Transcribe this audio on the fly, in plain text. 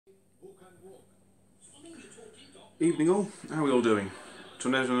Evening all, how are we all doing?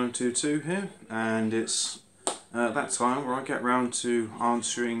 Tornado922 here, and it's that time where I get round to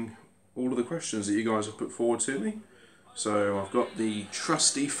answering all of the questions that you guys have put forward to me. So I've got the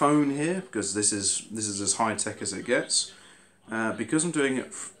trusty phone here, because this is as high tech as it gets. Because I'm doing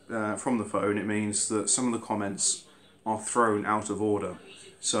it from the phone, it means that some of the comments are thrown out of order.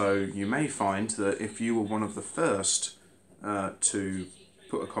 So you may find that if you were one of the first to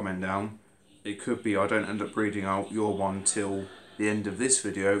put a comment down, it could be I don't end up reading out your one till the end of this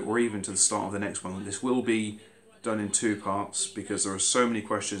video or even to the start of the next one. This will be done in two parts because there are so many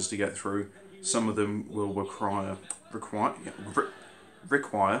questions to get through. Some of them will require that's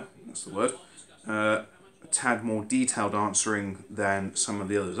the word, a tad more detailed answering than some of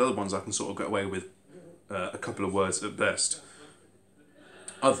the others. Other ones I can sort of get away with a couple of words at best.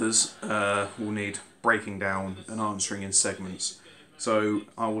 Others will need breaking down and answering in segments. So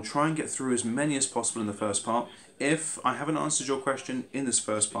I will try and get through as many as possible in the first part. If I haven't answered your question in this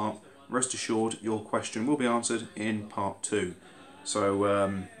first part, rest assured your question will be answered in part 2.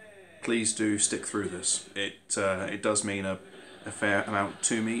 So please do stick through this. It does mean a fair amount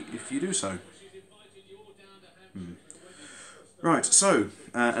to me if you do so. Right, so,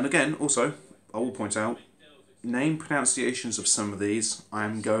 and again, also, I will point out, name pronunciations of some of these I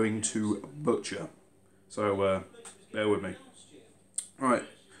am going to butcher. So bear with me. Right,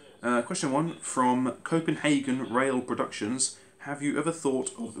 question 1 from Copenhagen Rail Productions. Have you ever thought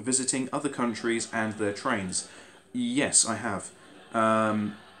of visiting other countries and their trains? Yes, I have.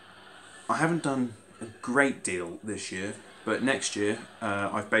 I haven't done a great deal this year, but next year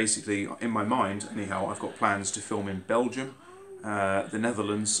I've basically, in my mind anyhow, I've got plans to film in Belgium, the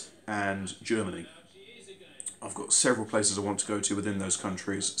Netherlands and Germany. I've got several places I want to go to within those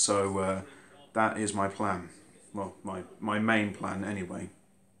countries, so that is my plan. Well, my main plan anyway.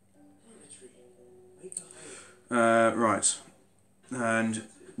 Right, and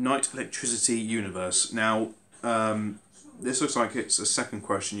Night Electricity Universe. Now, this looks like it's a second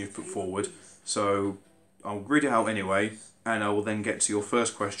question you've put forward, so I'll read it out anyway, and I will then get to your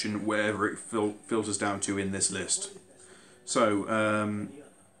first question wherever it filters down to in this list. So,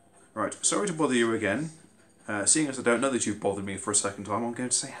 right, sorry to bother you again. Seeing as I don't know that you've bothered me for a second time, I'm going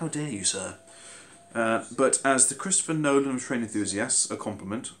to say, how dare you, sir? But as the Christopher Nolan of train enthusiasts, a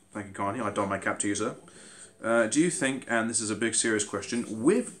compliment, thank you kindly, I don my cap to you, sir. Do you think, and this is a big serious question,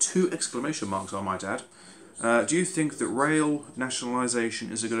 with 2 exclamation marks I might add, do you think that rail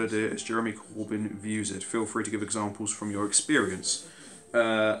nationalisation is a good idea as Jeremy Corbyn views it? Feel free to give examples from your experience.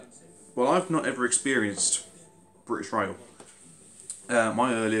 Well, I've not ever experienced British Rail.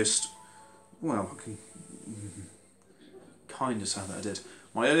 My earliest, well, I can kind of say that I did.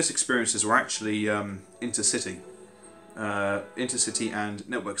 My earliest experiences were actually Intercity and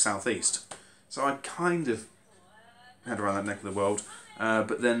Network South East. So I kind of had around that neck of the world,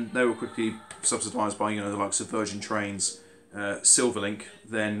 but then they were quickly subsidised by the likes of Virgin Trains, Silverlink,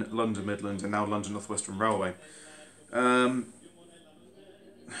 then London Midland, and now London North Western Railway. Well,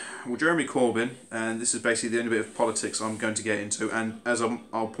 Jeremy Corbyn, and this is basically the only bit of politics I'm going to get into, and as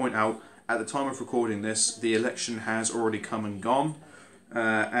I'll point out, at the time of recording this, the election has already come and gone.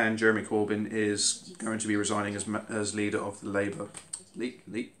 And Jeremy Corbyn is going to be resigning as leader of the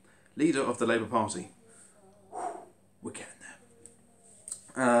leader of the Labour Party. We're getting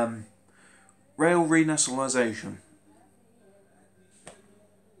there. Rail renationalisation.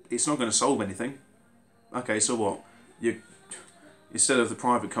 It's not going to solve anything. Okay, so what? Instead of the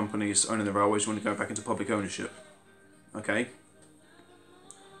private companies owning the railways, you want to go back into public ownership. Okay.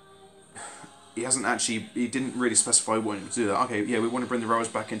 He didn't really specify wanting to do that. Okay, yeah, we want to bring the railways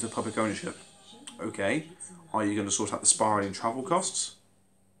back into public ownership. Okay, are you going to sort out the spiralling travel costs?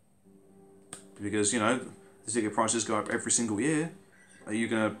 Because, the ticket prices go up every single year. Are you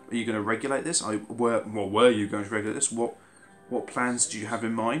gonna regulate this? Were you going to regulate this? What plans do you have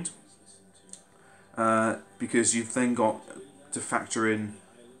in mind? Because you've then got to factor in,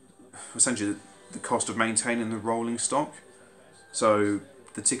 essentially, the cost of maintaining the rolling stock. So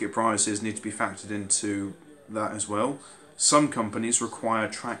the ticket prices need to be factored into that as well. Some companies require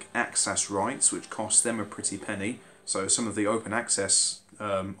track access rights, which cost them a pretty penny. So some of the open access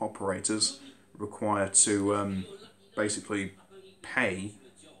operators require to basically pay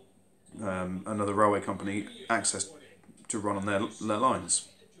another railway company access to run on their lines.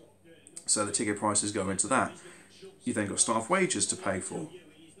 So the ticket prices go into that. You then got staff wages to pay for.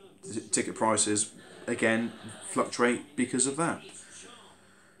 The ticket prices, again, fluctuate because of that.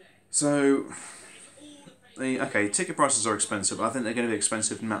 So, okay, ticket prices are expensive. I think they're going to be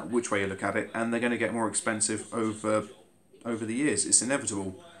expensive no matter which way you look at it, and they're going to get more expensive over the years. It's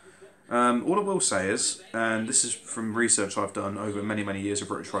inevitable. All I will say is, and this is from research I've done over many, many years of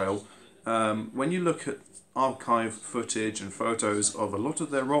British Rail, when you look at archive footage and photos of a lot of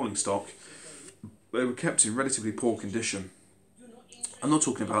their rolling stock, they were kept in relatively poor condition. I'm not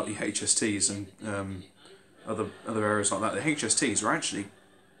talking about the HSTs and other areas like that. The HSTs are actually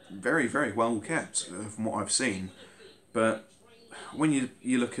very, very well kept from what I've seen. But when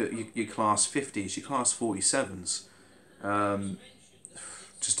you look at your Class 50s, your Class 47s,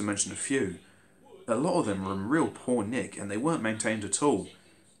 just to mention a few, a lot of them were in real poor nick and they weren't maintained at all.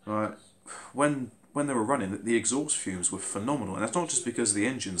 When they were running, the exhaust fumes were phenomenal, and that's not just because the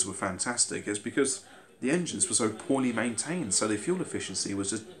engines were fantastic, it's because the engines were so poorly maintained, so the fuel efficiency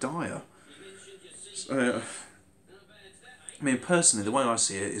was just dire. So, I mean, personally, the way I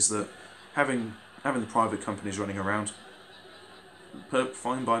see it is that having the private companies running around,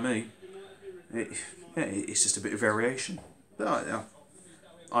 fine by me. It's just a bit of variation. But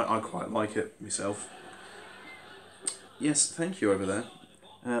I quite like it myself. Yes, thank you over there.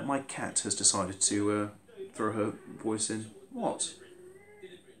 My cat has decided to throw her voice in. What?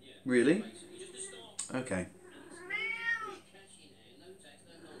 Really? Okay.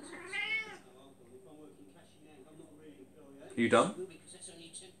 Are you done?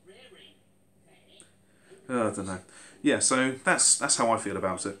 I don't know. Yeah, so that's how I feel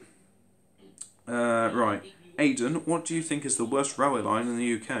about it. Right. Aidan, what do you think is the worst railway line in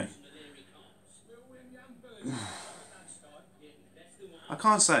the UK? I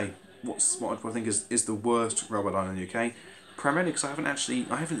can't say what I think is the worst railway line in the UK, primarily because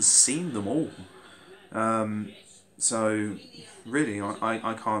I haven't seen them all. So really,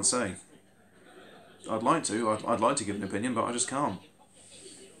 I can't say. I'd like to. I'd like to give an opinion, but I just can't.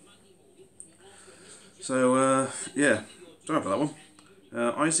 So yeah, sorry about that one.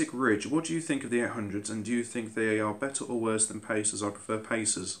 Isaac Ridge, what do you think of the 800s, and do you think they are better or worse than Pacers? I prefer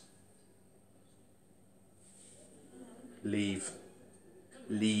Pacers. Leave.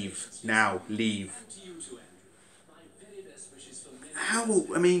 Leave. Now. Leave. How?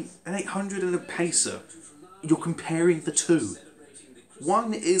 I mean, an 800 and a Pacer. You're comparing the two.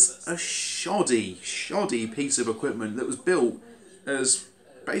 One is a shoddy piece of equipment that was built as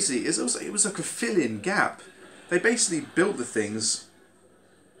basically it was like a fill-in gap. They basically built the things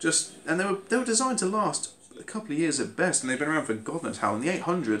and they were designed to last a couple of years at best, and they've been around for God knows how. And the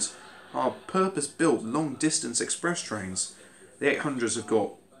 800s are purpose-built long-distance express trains. The 800s have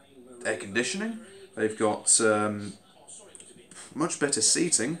got air conditioning. They've got much better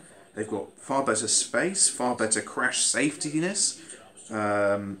seating. They've got far better space, far better crash safetiness.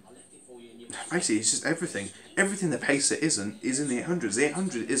 Basically, it's just everything. Everything the Pacer isn't is in the 800s. The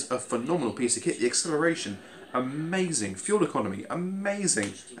 800 is a phenomenal piece of kit. The acceleration, amazing. Fuel economy,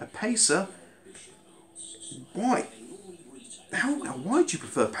 amazing. A Pacer, why? Why do you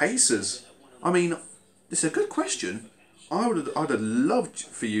prefer Pacers? I mean, it's a good question. I'd have loved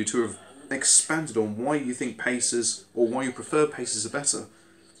for you to have expanded on why you think Pacers or why you prefer Pacers are better.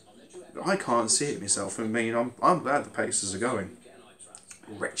 I can't see it myself. I mean, I'm glad the Pacers are going.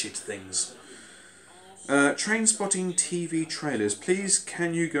 Wretched things. Train spotting TV trailers. Please,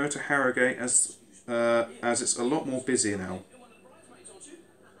 can you go to Harrogate as it's a lot more busy now?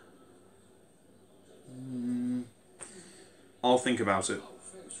 I'll think about it.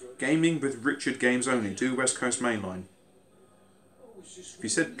 Gaming with Richard Games only. Do West Coast Mainline. If you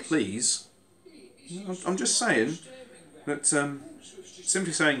said please, I'm just saying that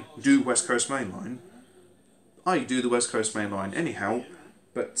simply saying do West Coast Mainline. I do the West Coast Mainline anyhow,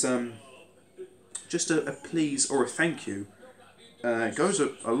 but just a please or a thank you goes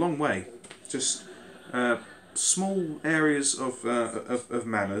a long way. Just small areas of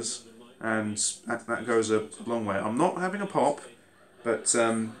manners, and that goes a long way. I'm not having a pop, but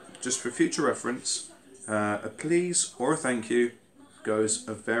just for future reference, a please or a thank you goes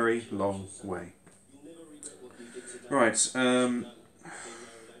a very long way. Right, right,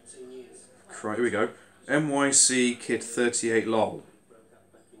 here we go. MYC Kid 38 LOL.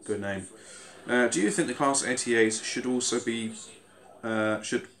 Good name. Do you think the Class 88s should also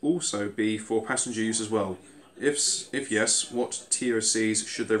be for passenger use as well? If yes, what TOCs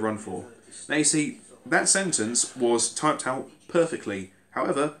should they run for? Now you see, that sentence was typed out perfectly.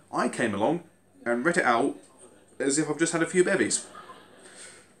 However, I came along and read it out as if I've just had a few bevies.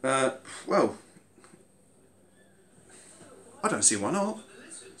 Well, I don't see why not.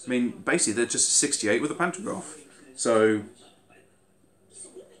 I mean, basically they're just a 68 with a pantograph. So,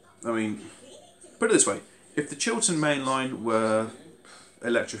 I mean, put it this way, if the Chiltern Main Line were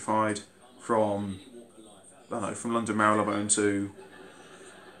electrified from, I don't know, from London Marylebone to,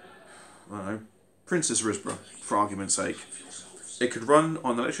 I don't know, Princess Risborough, for argument's sake, It could run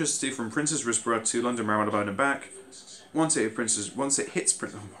on electricity from Princess Risborough to London Marylebone and back. Once it hits Princess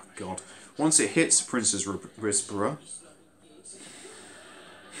Risborough,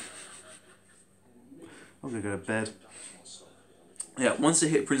 I'm gonna go to bed. Yeah, once it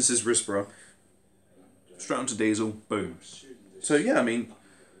hit Princess Risborough, straight onto diesel, boom. So yeah, I mean,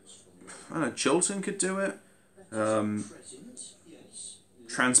 I don't know, Chiltern could do it.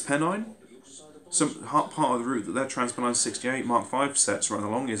 TransPennine, some part of the route that their TransPennine 68 Mark V sets run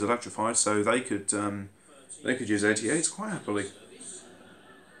along is electrified, so they could use 88s quite happily.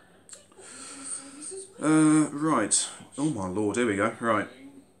 Right. Oh my lord, here we go. Right.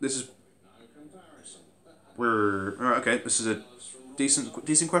 This is... Right, okay, this is a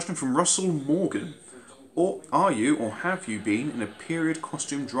decent question from Russell Morgan. Or are you, or have you been in a period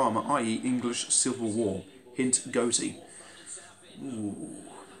costume drama, i.e. English Civil War? Hint, goatee. Ooh.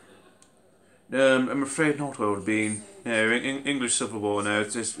 I'm afraid not what I've been. No, English Civil War, no,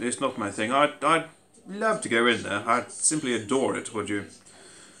 it's not my thing. I'd love to go in there. I'd simply adore it, would you?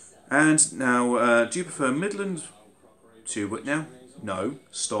 And now, do you prefer Midland to... What now? No,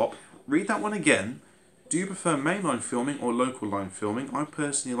 stop. Read that one again. Do you prefer mainline filming or local line filming? I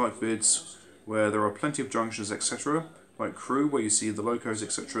personally like vids where there are plenty of junctions, etc. Like Crew, where you see the locos,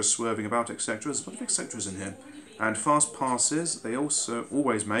 etc. swerving about, etc. There's a lot of etc's in here. And fast passes, they also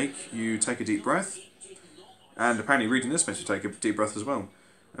always make you take a deep breath. And apparently reading this makes you take a deep breath as well.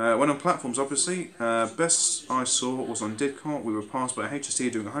 When on platforms, obviously, best I saw was on Didcot. We were passed by a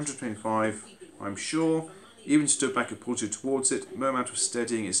HST doing 125, I'm sure. Even stood back and ported towards it. No amount of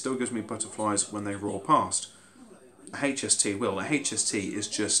steadying, it still gives me butterflies when they roar past. A HST, Will, a HST is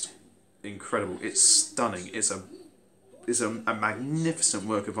just incredible. It's stunning. It's a magnificent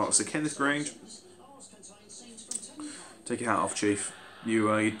work of art. So Kenneth Grange, take your hat off, Chief.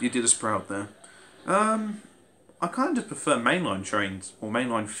 You did us proud there. I kind of prefer mainline trains or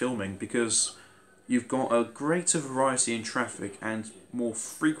mainline filming because you've got a greater variety in traffic and more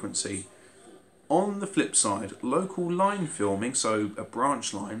frequency. On the flip side, local line filming, so a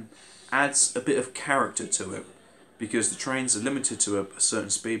branch line, adds a bit of character to it because the trains are limited to a certain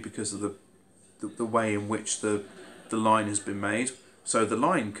speed because of the way in which the line has been made. So the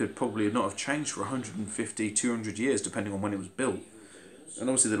line could probably not have changed for 150, 200 years depending on when it was built. And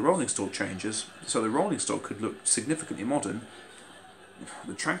obviously the rolling stock changes, so the rolling stock could look significantly modern.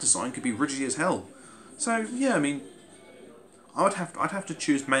 The track design could be rigid as hell. So yeah, I mean, I'd have to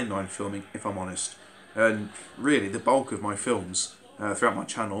choose mainline filming if I'm honest. And really, the bulk of my films throughout my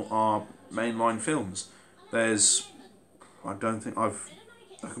channel are mainline films. I can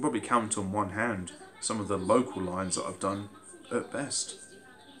probably count on one hand some of the local lines that I've done at best.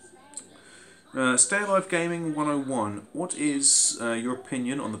 Stay Alive Gaming 101. What is your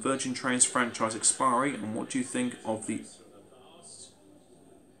opinion on the Virgin Trains franchise expiry, and what do you think of the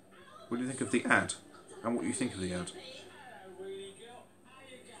ad? And what do you think of the ad?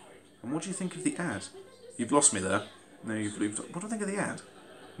 And what do you think of the ad? You've lost me there. No, what do you think of the ad?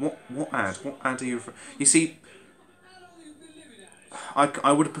 What ad? What ad are you? You see,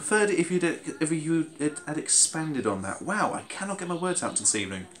 I would have preferred it if you had expanded on that. Wow, I cannot get my words out this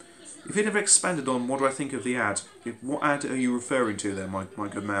evening. If you'd ever expanded on what do I think of the ad, what ad are you referring to there, my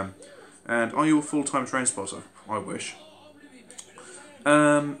good man? And are you a full-time train spotter? I wish.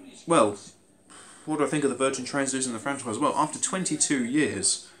 Well, what do I think of the Virgin Trains losing the franchise? Well, after 22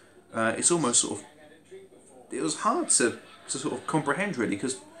 years, it's almost sort of... It was hard to sort of comprehend, really,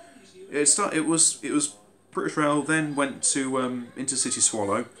 because it was British Rail, then went to Intercity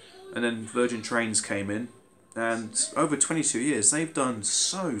Swallow, and then Virgin Trains came in, and over 22 years they've done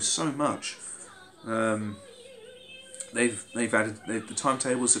so much. They've added the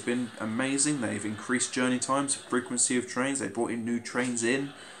timetables have been amazing. They've increased journey times, frequency of trains. They brought in new trains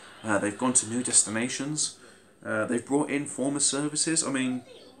in. They've gone to new destinations. They've brought in former services. I mean,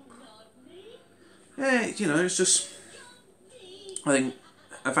 yeah, you know, it's just. I think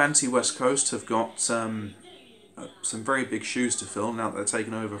Avanti West Coast have got some very big shoes to fill now that they're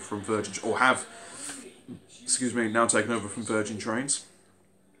taken over from Virgin, or have, excuse me, now taken over from Virgin Trains.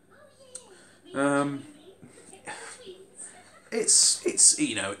 It's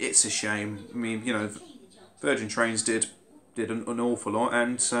you know, it's a shame. I mean, you know, Virgin Trains did an awful lot,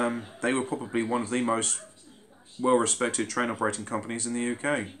 and they were probably one of the most well-respected train operating companies in the UK.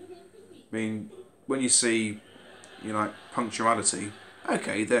 I mean, when you see, you know, punctuality,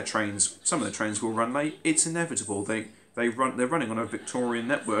 okay, some of their trains will run late. It's inevitable. They're running on a Victorian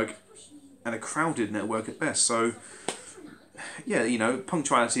network and a crowded network at best. So yeah, you know,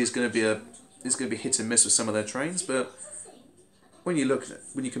 punctuality is going to be hit and miss with some of their trains, but when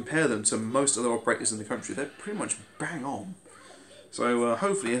you compare them to most other operators in the country, they're pretty much bang on. So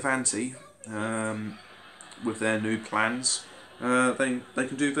hopefully Avanti, with their new plans, they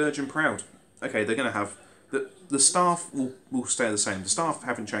can do Virgin proud. Okay, they're going to have the staff will stay the same. The staff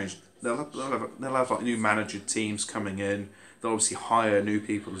haven't changed. They'll have like new manager teams coming in. They'll obviously hire new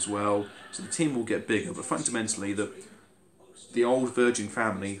people as well. So the team will get bigger. But fundamentally, the old Virgin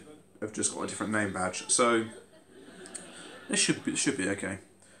family have just got a different name badge. So this should be okay.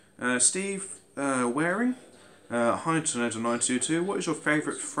 Steve Waring. Hi Tornado922. What is your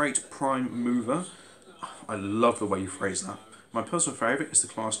favourite freight prime mover? I love the way you phrase that. My personal favourite is the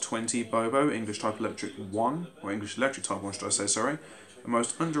Class 20 Bobo, English Type Electric 1, or English Electric Type 1 should I say, sorry. The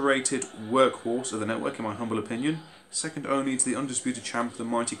most underrated workhorse of the network in my humble opinion, second only to the undisputed champ, the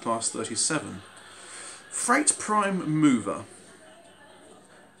mighty Class 37. Freight Prime Mover.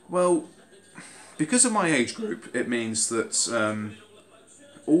 Well, because of my age group, it means that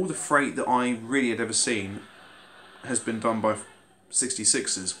all the freight that I really had ever seen has been done by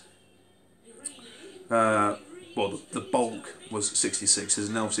 66s. Well, the bulk was 66s,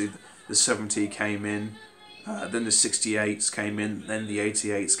 and obviously the 70 came in, then the 68s came in, then the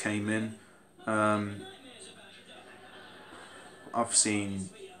 88s came in. I've seen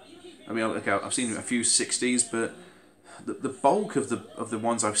a few 60s, but the bulk of the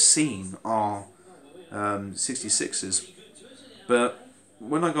ones I've seen are 66s. But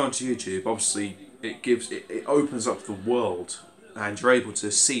when I go onto YouTube, obviously it opens up the world, and you're able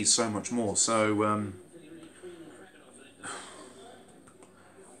to see so much more. So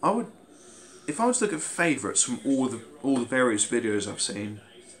if I was to look at favourites from all the various videos I've seen,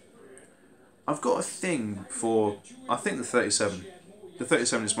 I've got a thing for, I think, the 37. The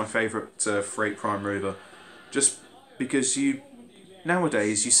 37 is my favourite freight prime mover, just because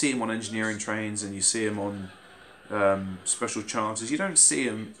nowadays you see them on engineering trains and you see them on special charters. You don't see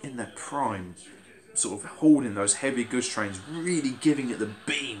them in their prime, sort of holding those heavy goods trains, really giving it the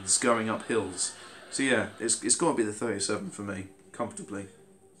beans going up hills. So yeah, it's got to be the 37 for me, comfortably.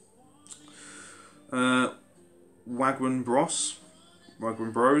 Wagwan Bros.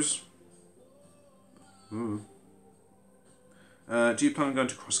 Ooh. Do you plan on going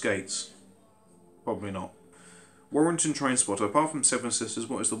to Cross Gates? Probably not. Warrington Train Spotter. Apart from Seven Sisters,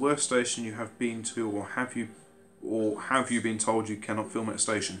 what is the worst station you have been to, or have you been told you cannot film at a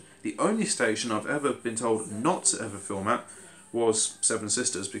station? The only station I've ever been told not to ever film at was Seven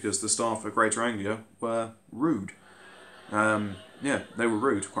Sisters, because the staff at Greater Anglia were rude. Yeah, they were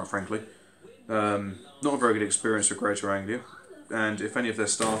rude, quite frankly. Not a very good experience for Greater Anglia, and if any of their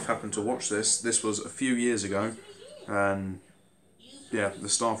staff happen to watch this was a few years ago, and yeah, the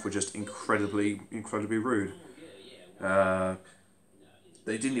staff were just incredibly rude. They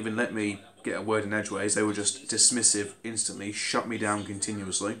didn't even let me get a word in edgeways. They were just dismissive instantly, shut me down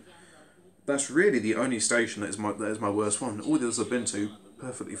continuously. That's really the only station that is my worst one. All the others I've been to,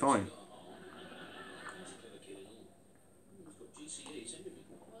 perfectly fine.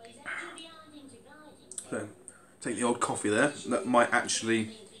 So, take the old coffee there. That might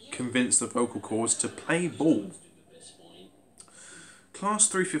actually convince the vocal cords to play ball. Class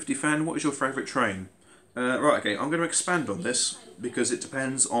 350 fan, what is your favourite train? Right, okay, I'm going to expand on this because it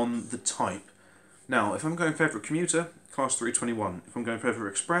depends on the type. Now, if I'm going favourite commuter, Class 321. If I'm going favourite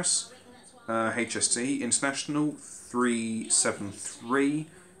express, HST. International, 373.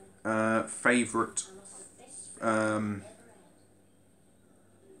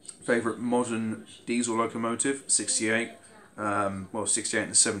 Favourite modern diesel locomotive, 68. Well, 68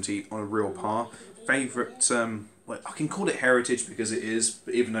 and 70 on a real par. Favourite, well, I can call it heritage because it is,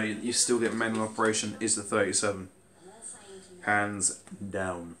 but even though you still get manual operation, is the 37. Hands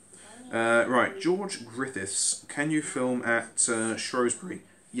down. Right, George Griffiths. Can you film at Shrewsbury?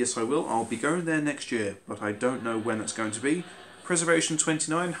 Yes, I will. I'll be going there next year, but I don't know when it's going to be. Preservation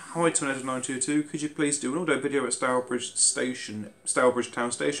 29. Hi, Tornado922. Could you please do an audio video at Stourbridge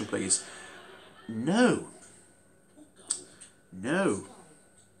Town Station, please? No. No.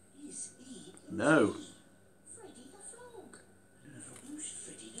 No.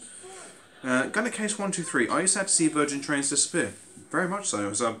 Gunner Case 123. Are you sad to see Virgin trains disappear? Very much so,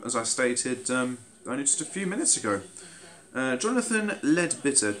 as I stated only just a few minutes ago. Jonathan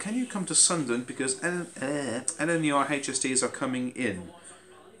Leadbitter, can you come to Sunderland because LNER HSTs are coming in?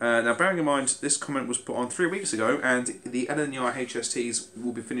 Now, bearing in mind, this comment was put on 3 weeks ago, and the LNER HSTs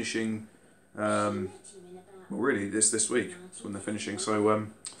will be finishing, well, really, this week. That's when they're finishing, so,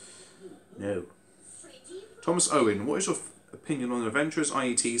 no. Thomas Owen, what is your opinion on Adventurers,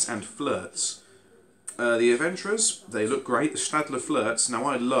 IETs, and Flirts? The Adventurers, they look great. The Stadler Flirts, now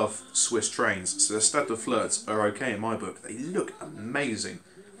I love Swiss trains, so the Stadler Flirts are okay in my book. They look amazing.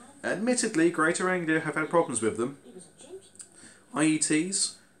 Admittedly, Greater Anglia have had problems with them.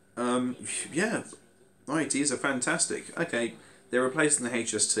 IETs, yeah, IETs are fantastic. Okay, they're replacing the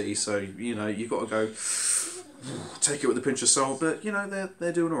HST, so you know you've got to go take it with a pinch of salt. But you know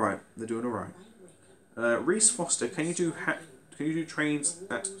they're doing all right. They're doing all right. Reese Foster, can you do trains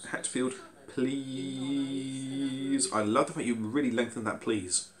at Hatfield, please? I love the fact you really lengthened that,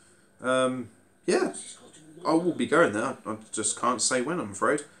 please. Yeah, I will be going there. I just can't say when, I'm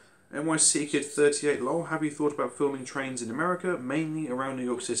afraid. NYC Kid 38 lol, have you thought about filming trains in America, mainly around New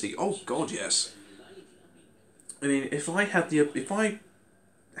York City? Oh God, yes. I mean, if I had the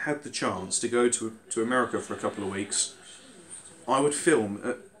chance to go to America for a couple of weeks, I would film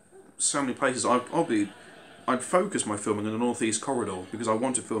at so many places. I'd focus my filming on the Northeast Corridor because I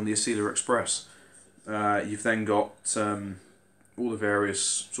want to film the Acela Express. You've then got all the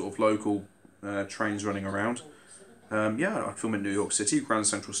various sort of local trains running around. Yeah, I'd film in New York City, Grand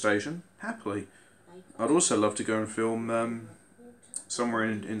Central Station, happily. I'd also love to go and film somewhere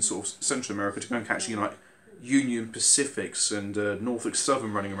in sort of Central America to go and catch, you know, like Union Pacifics and Norfolk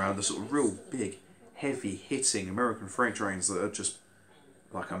Southern running around, the sort of real big, heavy-hitting American freight trains that are just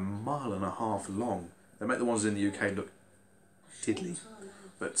like a mile and a half long. They make the ones in the UK look tiddly.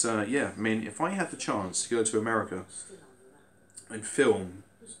 But yeah, I mean, if I had the chance to go to America and film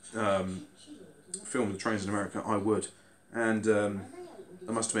the trains in America, I would. And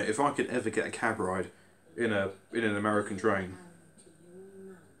I must admit, if I could ever get a cab ride in an American train,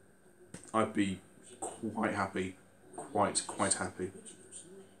 I'd be quite happy, quite happy.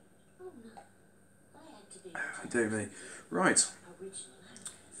 Dear me. Right.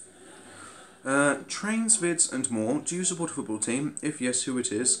 Trains, vids and more. Do you support a football team? If yes, who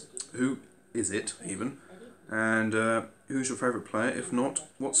it is? Who is it, even? And who's your favourite player? If not,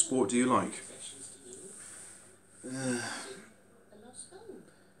 what sport do you like?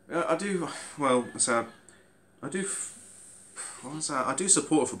 I do. Well, so I do. I do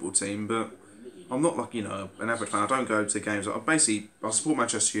support a football team, but I'm not like, you know, an avid fan. I don't go to games. I support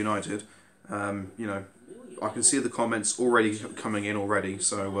Manchester United. You know, I can see the comments already coming in already.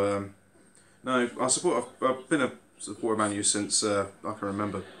 So no, I've been a supporter of Man U since I can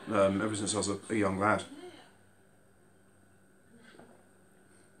remember. Ever since I was a young lad.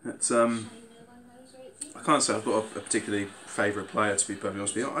 It's I can't say I've got a particularly favourite player, to be perfectly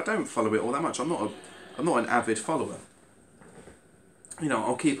honest with you. I don't follow it all that much. I'm not an avid follower. You know,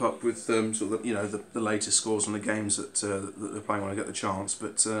 I'll keep up with sort of the latest scores on the games that they're playing when I get the chance.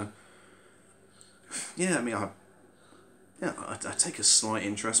 But yeah, I mean, I take a slight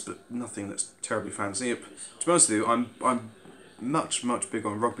interest, but nothing that's terribly fancy. To be honest with you, I'm much big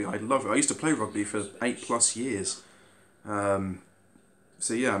on rugby. I love it. I used to play rugby for 8+ years.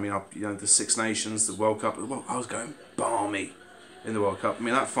 So yeah, I mean, the Six Nations, the World Cup. Well, I was going balmy in the World Cup. I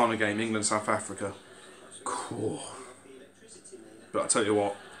mean, that final game, England South Africa. Cool. But I tell you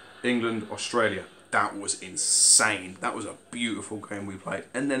what, England Australia, that was insane. That was a beautiful game we played.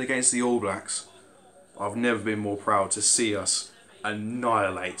 And then against the All Blacks, I've never been more proud to see us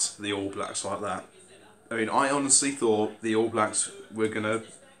annihilate the All Blacks like that. I mean, I honestly thought the All Blacks were gonna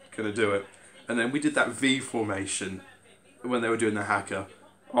do it, and then we did that V formation when they were doing the haka.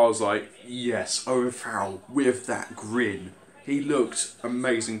 I was like, yes, Owen Farrell with that grin. He looked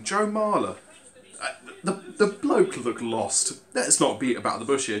amazing. Joe Marler, the bloke looked lost. Let's not beat about the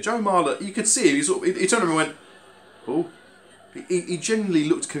bush here. Joe Marler, you could see him. He turned around and went, oh. He genuinely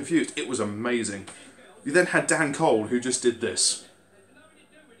looked confused. It was amazing. You then had Dan Cole, who just did this.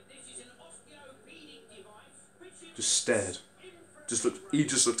 Just stared. He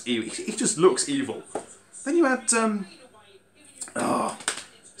just looked evil. He just looks evil. Then you had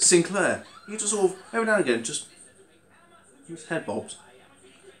Sinclair. He just sort of every now and again just head bobs.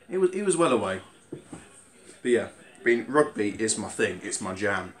 He was well away. But yeah, rugby is my thing. It's my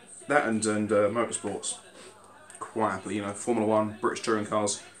jam. That and motorsports. Quite happily, you know, Formula 1, British touring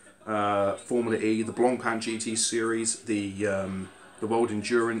cars, Formula E, the Blancpain GT series, the World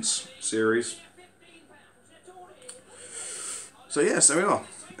Endurance series. So yes, there we are.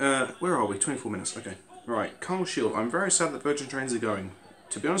 Where are we? 24 minutes. Okay. Right. Carl Shield. I'm very sad that Virgin Trains are going.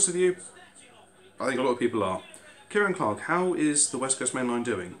 To be honest with you, I think a lot of people are. Kieran Clark. How is the West Coast Main Line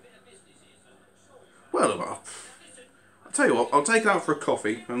doing? Well, I'll tell you what. I'll take it out for a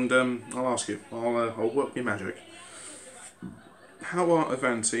coffee and I'll ask you. I'll work my magic. How are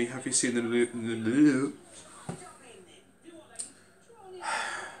Avanti? Have you seen the new?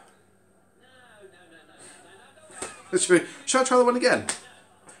 Shall I try that one again?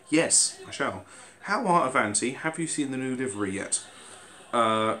 Yes, I shall. How are Avanti? Have you seen the new livery yet?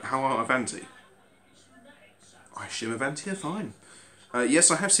 How are Avanti? I assume Avanti are fine.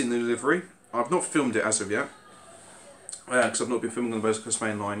 Yes, I have seen the new livery. I've not filmed it as of yet. because I've not been filming on the West Coast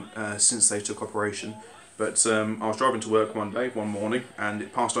Main Line since they took operation. But I was driving to work one morning, and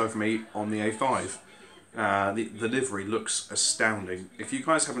it passed over me on the A5. The livery looks astounding. If you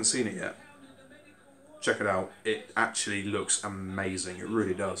guys haven't seen it yet, check it out. It actually looks amazing. It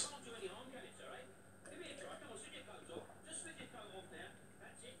really does.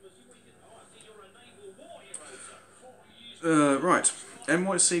 Right.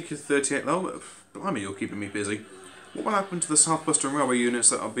 NYC 38 low. Blimey, you're keeping me busy. What will happen to the South Western Railway units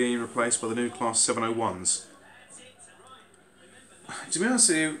that are being replaced by the new Class 701s? To be honest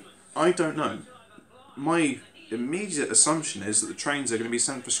with you, I don't know. My immediate assumption is that the trains are going to be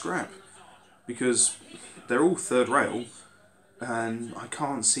sent for scrap, because they're all third rail, and I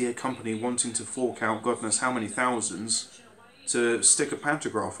can't see a company wanting to fork out God knows how many thousands to stick a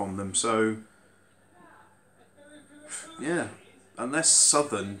pantograph on them. So, yeah, unless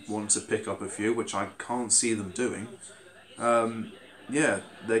Southern want to pick up a few, which I can't see them doing, yeah,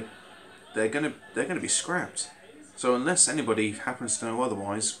 they're gonna be scrapped. So unless anybody happens to know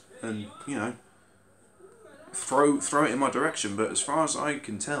otherwise, and you know, throw it in my direction. But as far as I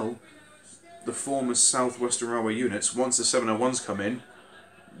can tell, the former South Western Railway units, once the 701s come in,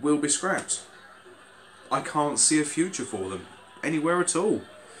 will be scrapped. I can't see a future for them anywhere at all.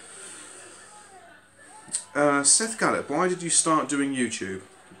 Seth Gallop, why did you start doing YouTube?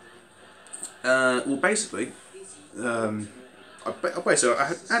 Well, basically, I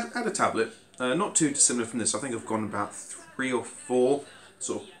had a tablet, not too dissimilar from this. I think I've gone about 3 or 4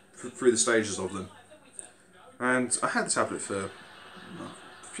 sort of through the stages of them, and I had the tablet for a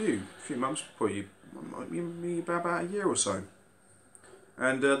few months, probably about a year or so.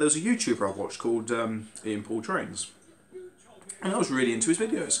 And there was a YouTuber I watched called Ian Paul Trains, and I was really into his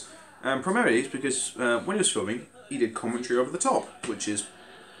videos. Primarily it's because when he was filming, he did commentary over the top, which is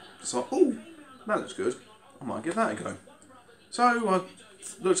just like, oh, that looks good, I might give that a go. So I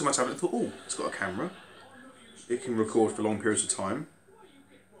looked at my tablet and thought, oh, it's got a camera, it can record for long periods of time,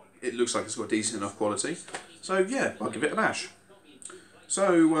 it looks like it's got decent enough quality, so yeah, I'll give it a bash.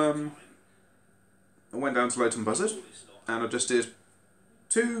 So I went down to Leighton Buzzard, and I just did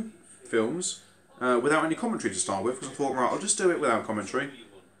 2 films without any commentary to start with, because I thought, right, I'll just do it without commentary,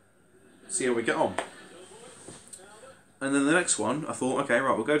 see how we get on. And then the next one, I thought, okay,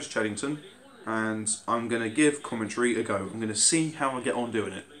 right, we'll go to Cheddington, and I'm going to give commentary a go. I'm going to see how I get on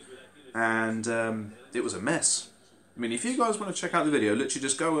doing it. And it was a mess. I mean, if you guys want to check out the video, literally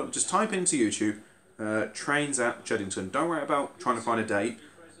just go, just type into YouTube, trains at Cheddington. Don't worry about trying to find a date,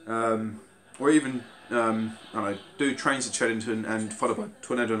 or even, I don't know, do trains at Cheddington and followed by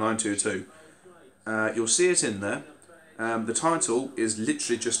Tornado 922. You'll see it in there. The title is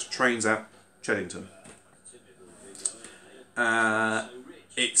literally just Trains at Cheddington.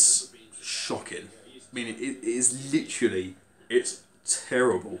 It's shocking. I mean, it is literally, it's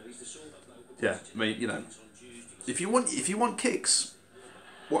terrible. Yeah, I mean, you know, if you want kicks,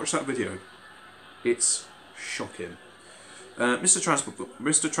 watch that video. It's shocking. Mr.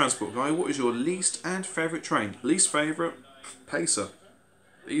 Transport Guy, what is your least and favourite train? Least favourite, Pacer.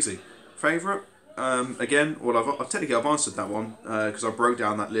 Easy. Favourite? Again, well, I've answered that one because I broke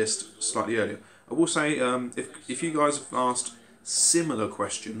down that list slightly earlier. I will say, if you guys have asked similar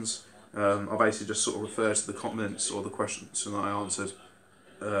questions, I basically just sort of refer to the comments or the questions that I answered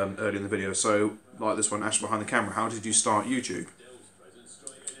earlier in the video. So, like this one, Ash Behind the Camera, how did you start YouTube?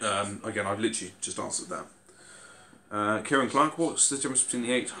 Again, I've literally just answered that. Kieran Clark, what's the difference between the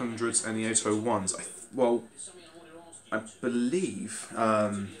 800s and the 801s? I believe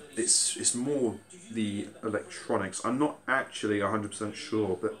it's more the electronics. I'm not actually 100%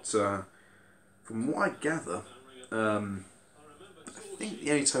 sure, but from what I gather, I think the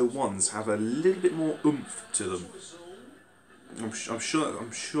 801s have a little bit more oomph to them. I'm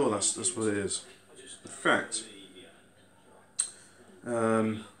sure that's what it is. In fact,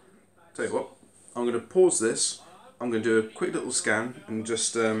 tell you what, I'm going to pause this. I'm going to do a quick little scan and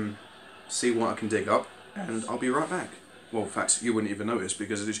just see what I can dig up, and I'll be right back. Well, in fact, you wouldn't even notice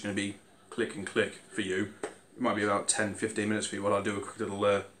because it's going to be click and click for you. It might be about 10-15 minutes for you while I do a quick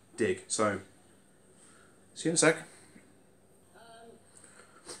little dig. So, see you in a sec.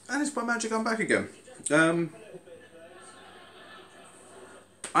 And it's by magic I'm back again. I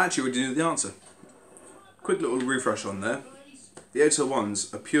actually already knew the answer. Quick little refresh on there. The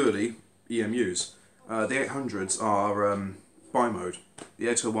 801s are purely EMUs. The 800s are bi-mode. The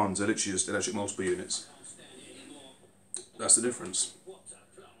 801s are literally just electric multiple units. That's the difference.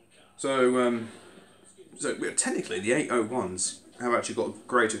 So technically the 801s have actually got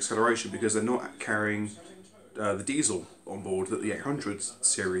great acceleration because they're not carrying the diesel on board that the 800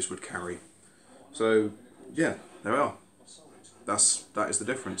 series would carry. So yeah, there we are. that is the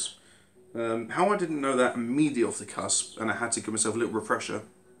difference. How I didn't know that immediately off the cusp, and I had to give myself a little refresher,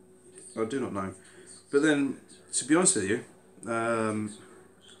 I do not know. But then, to be honest with you,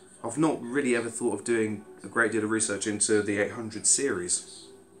 I've not really ever thought of doing a great deal of research into the 800 series.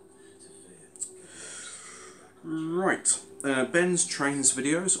 Right, Ben's Trains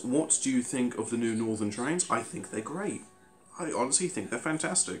videos. What do you think of the new Northern trains? I think they're great. I honestly think they're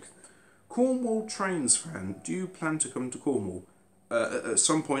fantastic. Cornwall Trains fan, do you plan to come to Cornwall? At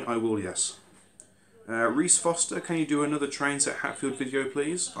some point I will, yes. Reese Foster, can you do another Trains at Hatfield video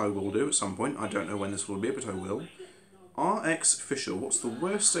please? I will do at some point. I don't know when this will be, but I will. RX Fisher, what's the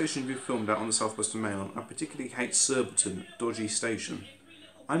worst station you've filmed at on the South Western Mail? I particularly hate Surbiton, dodgy station.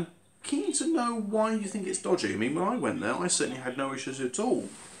 I'm keen to know why you think it's dodgy. I mean, when I went there, I certainly had no issues at all.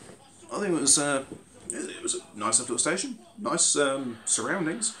 I think it was a nice little station, nice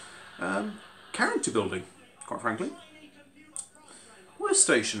surroundings, character building, quite frankly. Worst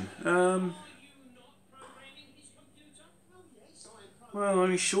station? Well,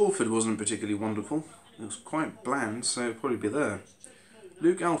 only Shawford wasn't particularly wonderful. It was quite bland, so it'll probably be there.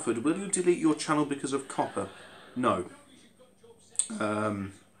 Luke Alford, will you delete your channel because of copper? No.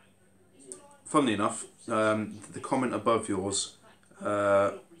 Funnily enough, the comment above yours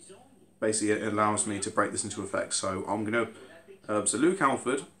basically allows me to break this into effect. So I'm going to... so Luke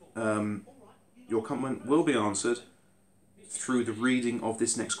Alford, your comment will be answered through the reading of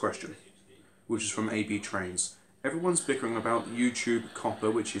this next question, which is from AB Trains. Everyone's bickering about YouTube copper,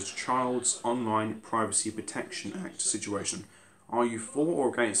 which is Child's Online Privacy Protection Act situation. Are you for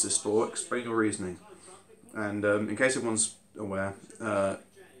or against this law? Explain your reasoning. And in case everyone's aware,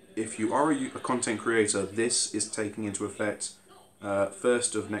 if you are a content creator, this is taking into effect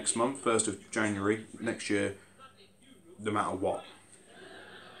 1st of next month, 1st of January next year, no matter what.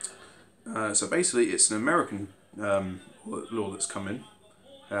 So basically it's an American law that's come in,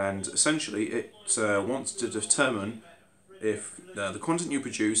 and essentially it wants to determine if the content you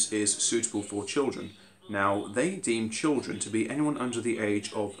produce is suitable for children. Now, they deem children to be anyone under the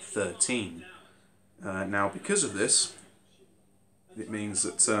age of 13. Now, because of this, it means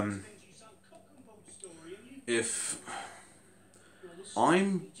that if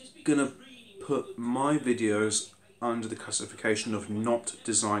I'm gonna put my videos under the classification of not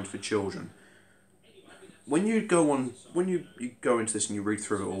designed for children, when you go into this and you read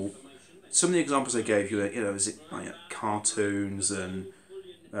through it all, some of the examples I gave you, is it like cartoons and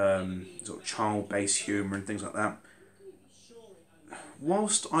sort of child-based humour and things like that.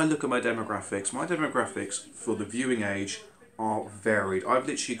 Whilst I look at my demographics for the viewing age are varied. I've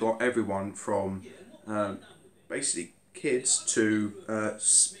literally got everyone from basically kids to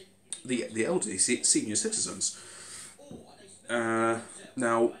the elderly, senior citizens.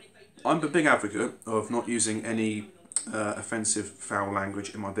 Now, I'm a big advocate of not using any offensive, foul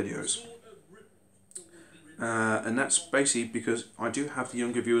language in my videos. And that's basically because I do have the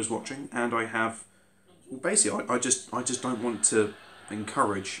younger viewers watching, and I have, well, basically, I just don't want to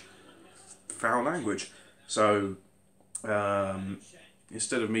encourage foul language. So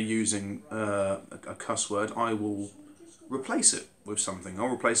instead of me using a cuss word, I will replace it with something.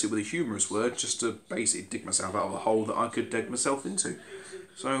 I'll replace it with a humorous word just to basically dig myself out of a hole that I could dig myself into.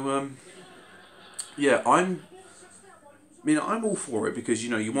 So yeah, I'm all for it because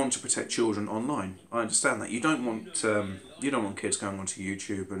you want to protect children online. I understand that. You don't want kids going onto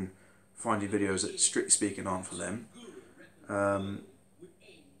YouTube and finding videos that, strictly speaking, aren't for them.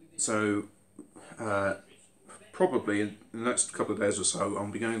 So probably in the next couple of days or so, I'll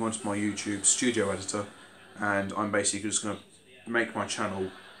be going onto my YouTube studio editor, and I'm basically just going to make my channel,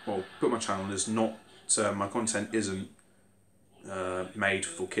 well, put my channel as not, my content isn't made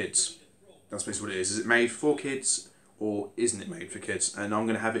for kids. That's basically what it is. Is it made for kids or isn't it made for kids? And I'm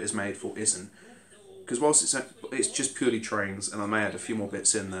going to have it as made for isn't. Because whilst it's just purely trains, and I may add a few more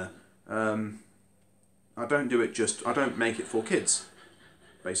bits in there, I don't make it for kids,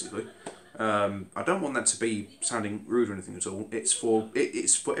 basically. I don't want that to be sounding rude or anything at all. It's for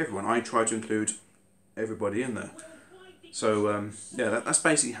everyone. I try to include everybody in there. So yeah, that's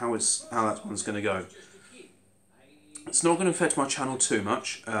basically how that one's going to go. It's not going to affect my channel too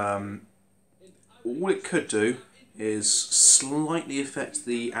much. All it could do is slightly affect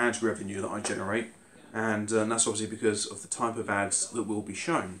the ad revenue that I generate, and that's obviously because of the type of ads that will be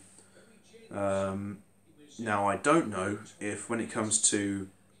shown. Now, I don't know if when it comes to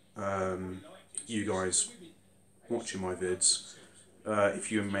you guys watching my vids,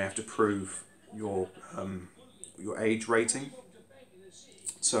 if you may have to prove your age rating.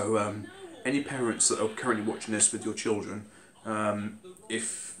 So any parents that are currently watching this with your children,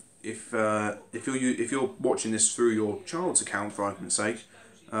 if if you're watching this through your child's account, for argument's sake,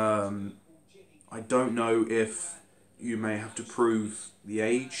 I don't know if you may have to prove the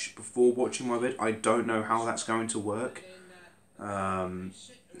age before watching my vid. I don't know how that's going to work.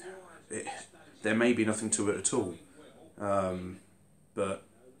 There may be nothing to it at all, but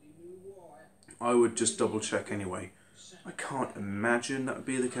I would just double check anyway. I can't imagine that would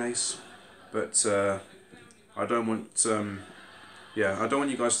be the case, but I don't want I don't want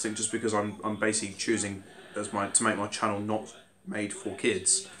you guys to think just because I'm basically choosing to make my channel not made for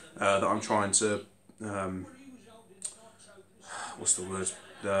kids that I'm trying to what's the word,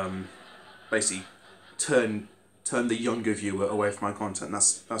 basically turn the younger viewer away from my content.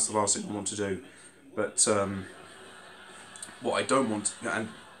 That's the last thing I want to do. But what I don't want, and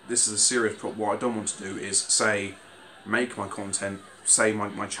this is a serious problem, what I don't want to do is make my content, say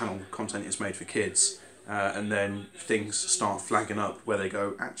my channel content is made for kids, and then things start flagging up where they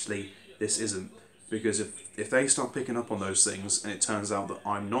go, actually this isn't. Because if they start picking up on those things and it turns out that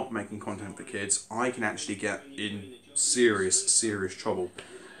I'm not making content for kids, I can actually get in serious trouble,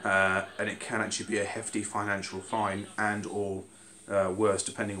 and it can actually be a hefty financial fine or worse,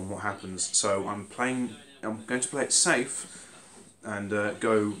 depending on what happens. So I'm going to play it safe and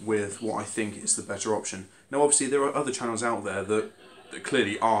go with what I think is the better option. Now obviously there are other channels out there that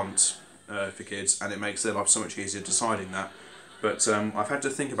clearly aren't for kids, and it makes their life so much easier deciding that. But I've had to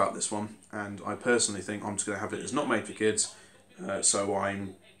think about this one, and I personally think I'm just going to have it as not made for kids, so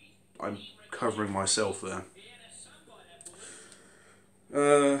I'm covering myself there.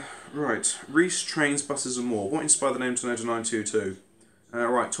 Right, Reese Trains, Buses and More. What inspired the name Tornado 922?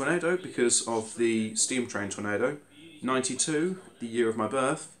 Right, Tornado because of the steam train Tornado, 92, the year of my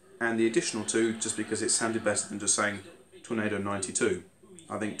birth, and the additional 2 just because it sounded better than just saying Tornado 92.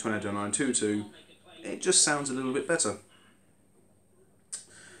 I think Tornado 922, it just sounds a little bit better.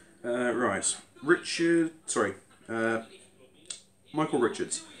 Right, Michael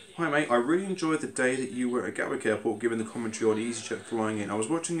Richards. Hi mate, I really enjoyed the day that you were at Gatwick Airport giving the commentary on EasyJet flying in. I was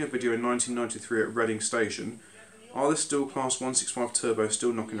watching a video in 1993 at Reading Station. Are there still Class 165 Turbo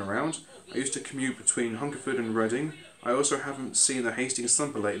still knocking around? I used to commute between Hungerford and Reading. I also haven't seen the Hastings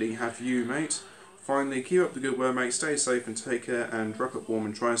Thumper lately, have you mate? Finally, keep up the good work mate, stay safe and take care and wrap up warm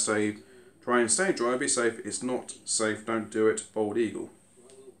and try and stay dry, be safe, it's not safe, don't do it, Bold Eagle.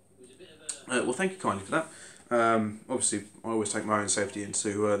 Well, thank you kindly for that. Obviously, I always take my own safety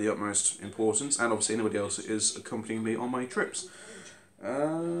into the utmost importance, and obviously anybody else that is accompanying me on my trips.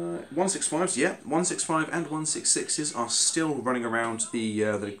 165s, yeah, 165 and 166s are still running around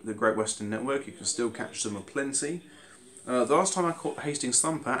the Great Western Network. You can still catch them aplenty. The last time I caught the Hastings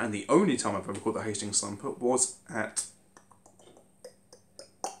Thumper, and the only time I've ever caught the Hastings Thumper, was at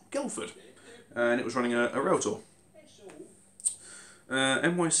Guildford, and it was running a rail tour.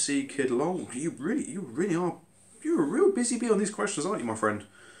 NYC Kid Lol, you really are, you're a real busy bee on these questions, aren't you, my friend?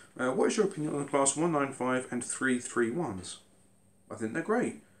 What is your opinion on the Class 195 and 331s? I think they're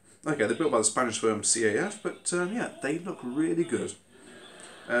great. Okay, they're built by the Spanish firm CAF, but yeah, they look really good.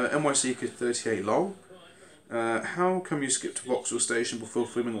 NYC Kid 38 Lol, how come you skipped Vauxhall Station before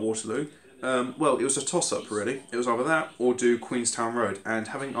filming Waterloo? Well, it was a toss-up really. It was either that or do Queenstown Road, and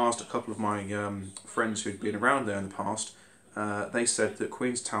having asked a couple of my friends who'd been around there in the past, they said that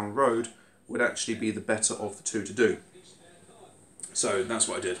Queenstown Road would actually be the better of the two to do. So that's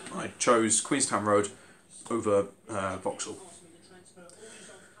what I did. I chose Queenstown Road over Vauxhall.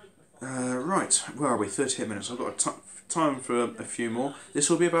 Right, where are we? 38 minutes. I've got time for a few more. This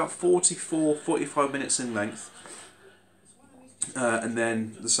will be about 44-45 minutes in length. And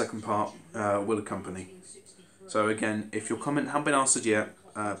then the second part will accompany. So again, if your comment hasn't been answered yet,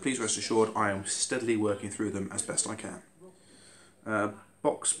 please rest assured I am steadily working through them as best I can.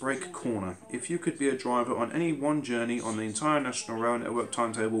 Box Break Corner. If you could be a driver on any one journey on the entire National Rail Network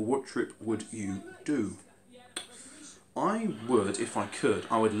timetable, what trip would you do? I would, if I could,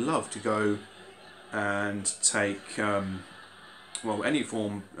 I would love to go and take, well, any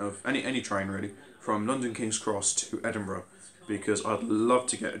form of, any train really, from London King's Cross to Edinburgh, because I'd love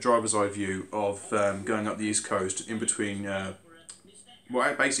to get a driver's eye view of going up the East Coast in between,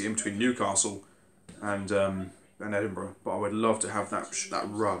 well, basically in between Newcastle and Edinburgh. But I would love to have that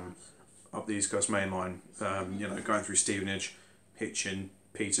run up the East Coast Main Line, you know, going through Stevenage, Hitchin,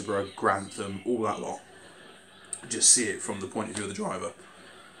 Peterborough, Grantham, all that lot. Just see it from the point of view of the driver.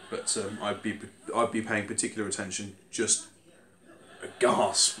 But I'd be paying particular attention, just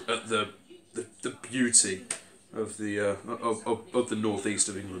aghast at the beauty of the northeast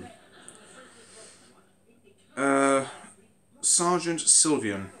of England. Sergeant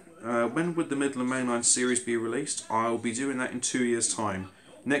Sylvian, when would the Midland Main Line series be released? I'll be doing that in 2 years' time.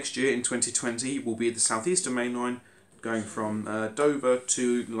 Next year in 2020 will be the Southeastern Main Line going from Dover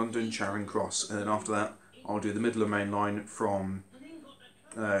to London Charing Cross, and then after that I'll do the Midland Main Line from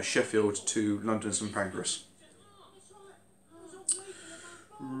Sheffield to London St Pancras.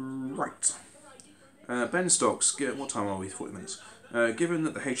 Right. Ben Stocks, what time are we? 40 minutes. Given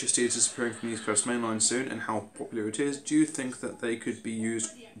that the HST is disappearing from the East Coast Main Line soon and how popular it is, do you think that they could be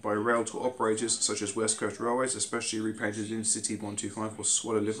used by rail tour operators such as West Coast Railways, especially repainted in City 125 or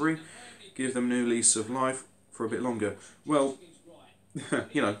Swallow livery, give them a new lease of life for a bit longer? Well,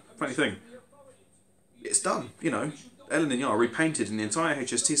 you know, funny thing, it's done, you know. Ellen and Yar repainted in the entire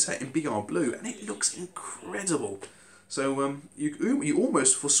HST set in BR blue, and it looks incredible. So you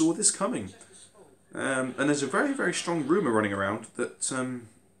almost foresaw this coming. And there's a very, very strong rumour running around that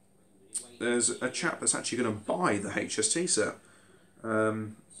there's a chap that's actually going to buy the HST set.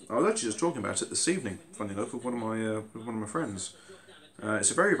 I was actually just talking about it this evening, funny enough, with one of my friends.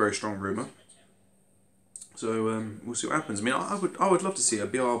 It's a very, very strong rumour. So we'll see what happens. I mean, I would love to see a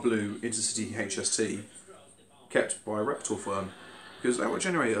BR Blue Intercity HST kept by a Reptile firm, because that would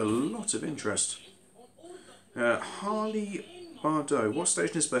generate a lot of interest. Harley Bardot, what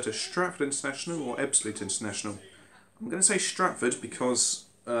station is better, Stratford International or Ebbsfleet International? I'm going to say Stratford because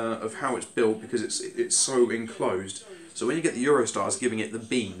of how it's built, because it's so enclosed. So when you get the Eurostars giving it the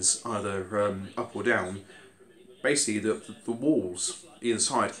beams, either up or down, basically the walls either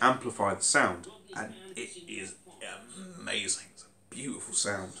side amplify the sound, and it is amazing. It's a beautiful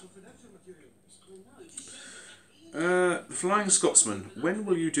sound. The Flying Scotsman, when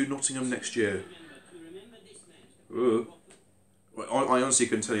will you do Nottingham next year? I honestly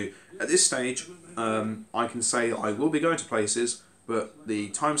couldn't tell you. At this stage, I can say I will be going to places, but the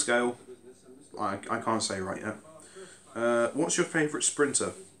timescale, I can't say right yet. What's your favourite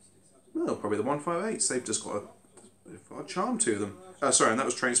sprinter? Well, probably the 158s. They've just got a charm to them. Sorry, and that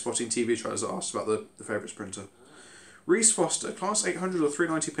was Train Spotting TV Trailers that asked about the favourite sprinter. Reese Foster, Class 800 or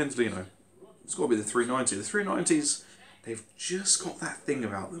 390 Pendolino? It's got to be the 390. The 390s, they've just got that thing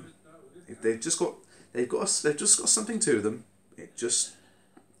about them. They've just got something to them. It just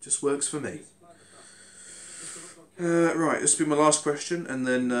works for me. Right, this will be my last question, and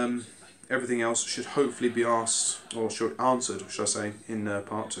then everything else should hopefully be asked, or answered, should I say, in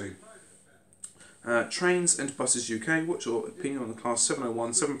part 2. Trains and Buses UK, what's your opinion on the Class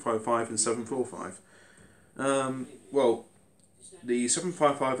 701, 755 and 745? Well, the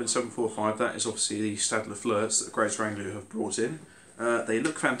 755 and 745, that is obviously the Stadler Flirts that the Greater Anglia have brought in. They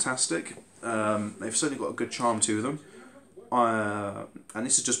look fantastic. They've certainly got a good charm to them. And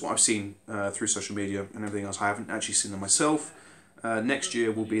this is just what I've seen through social media and everything else. I haven't actually seen them myself. Next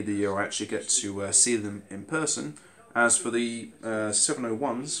year will be the year I actually get to see them in person. As for the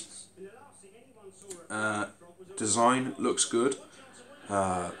 701s, design looks good.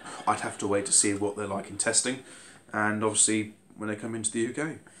 I'd have to wait to see what they're like in testing, and obviously when they come into the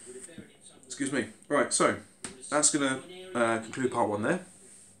UK. Excuse me. Right, so that's going to conclude part 1 there.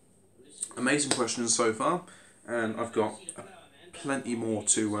 Amazing questions so far, and I've got plenty more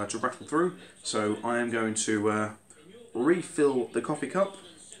to rattle through. So I am going to refill the coffee cup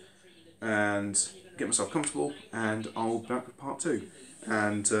and get myself comfortable, and I'll be back with part 2.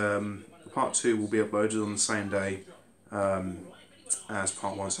 And part 2 will be uploaded on the same day as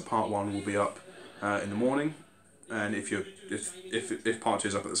part 1. So part 1 will be up in the morning, and if part 2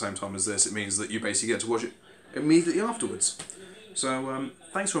 is up at the same time as this, it means that you basically get to watch it immediately afterwards. So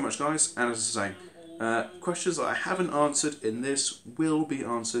thanks very much, guys, and as I say, questions that I haven't answered in this will be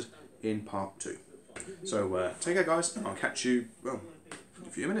answered in part 2. So take care, guys, and I'll catch you, well, in a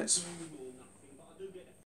few minutes.